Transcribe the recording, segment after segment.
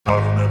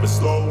never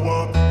slow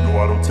up, no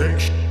I don't take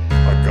shit.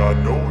 I got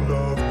no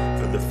love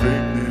for the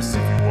fakeness.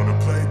 If you wanna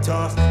play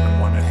tough and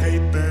wanna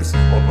hate this,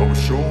 I'll always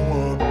show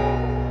up.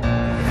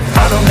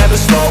 I don't ever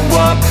slow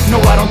up,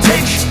 no I don't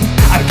take shit.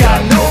 I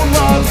got no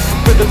love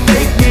for the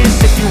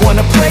fakeness. If you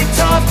wanna play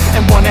tough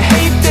and wanna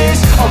hate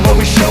this, I'll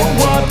always show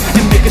up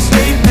and make a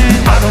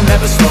statement. I don't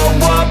ever slow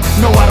up,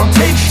 no I don't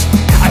take shit.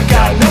 I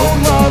got no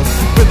love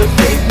for the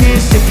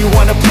fakeness. If you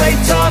wanna play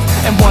tough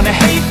and wanna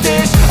hate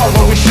this, I'll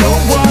always show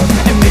up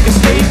and make a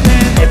statement.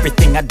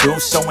 Everything I do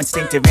so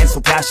instinctive and so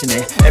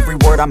passionate. Every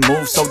word I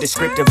move so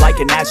descriptive like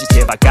an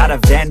adjective. I got a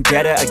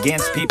vendetta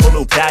against people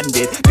who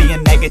patented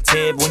being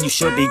negative when you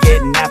should be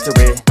getting after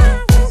it.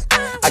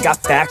 I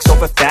got facts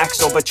over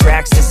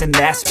tracks, this and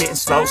that. Spitting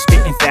slow,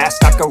 spitting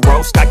fast. I could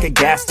roast, I could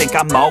gas. Think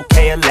I'm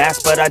okay at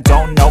last, but I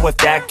don't know if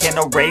that can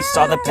erase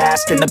all the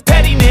past. And the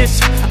pettiness,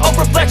 a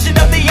reflection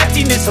of the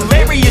emptiness.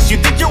 Hilarious, you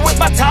think you're with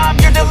my time,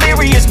 you're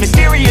delirious.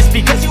 Mysterious,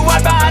 because you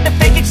hide behind a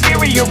fake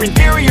exterior.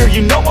 Inferior,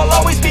 you know I'll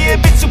always be a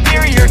bit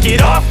superior.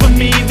 Get off of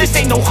me, this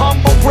ain't no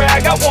humble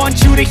brag. I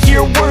want you to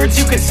hear words,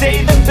 you can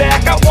say them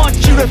back. I want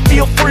you to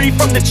feel free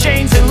from the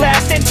chains that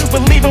last, and to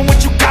believe in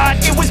what you got,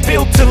 it was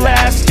built to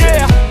last,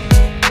 yeah.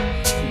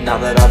 Now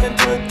that I've been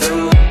put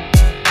through,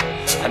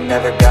 I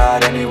never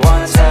got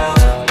anyone's help.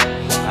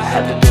 I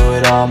had to do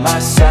it all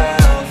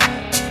myself.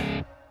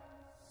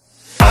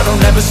 I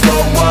don't ever slow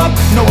up,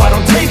 no I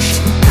don't take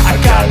shit. I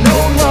got no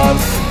love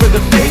for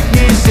the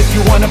fakeness. If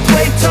you wanna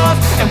play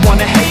tough and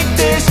wanna hate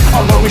this,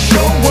 I'll always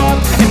show up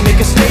and make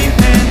a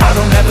statement. I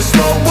don't ever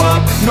slow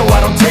up, no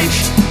I don't take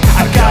shit.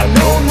 I got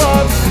no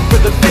love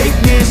for the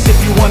fakeness. If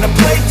you wanna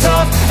play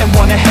tough and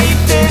wanna hate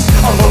this,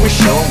 I'll always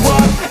show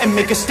up and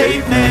make a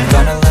statement.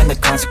 Gonna learn the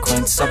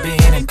consequence of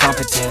being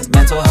incompetent.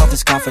 Mental health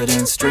is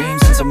confidence,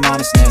 dreams and some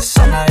honestness.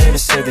 I'm not here to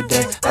save the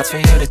day, that's for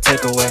you to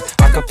take away.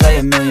 I could play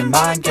a million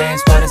mind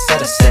games, but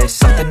instead I say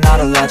something not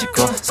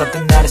illogical,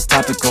 something that is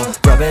topical.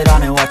 Rub it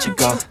on and watch it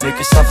go, make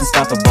yourself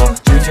unstoppable.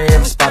 Dreams are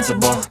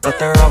irresponsible, but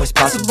they're always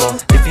possible.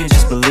 If you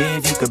just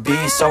believe, you could be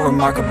so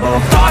remarkable.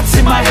 Thoughts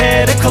in my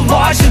head, a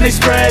collage and they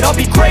spread. I'll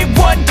be great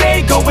one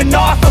day, going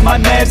off of my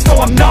meds. No,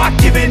 I'm not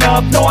giving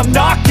up, no, I'm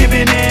not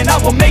giving in. I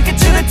will make it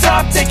to the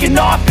top, taking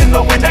off in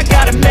the wind. I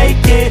gotta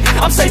make it,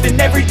 I'm saving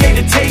every day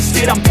to taste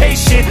it. I'm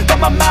patient, but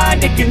my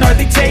mind, it can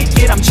hardly take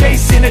it. I'm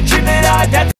chasing a dream that I've had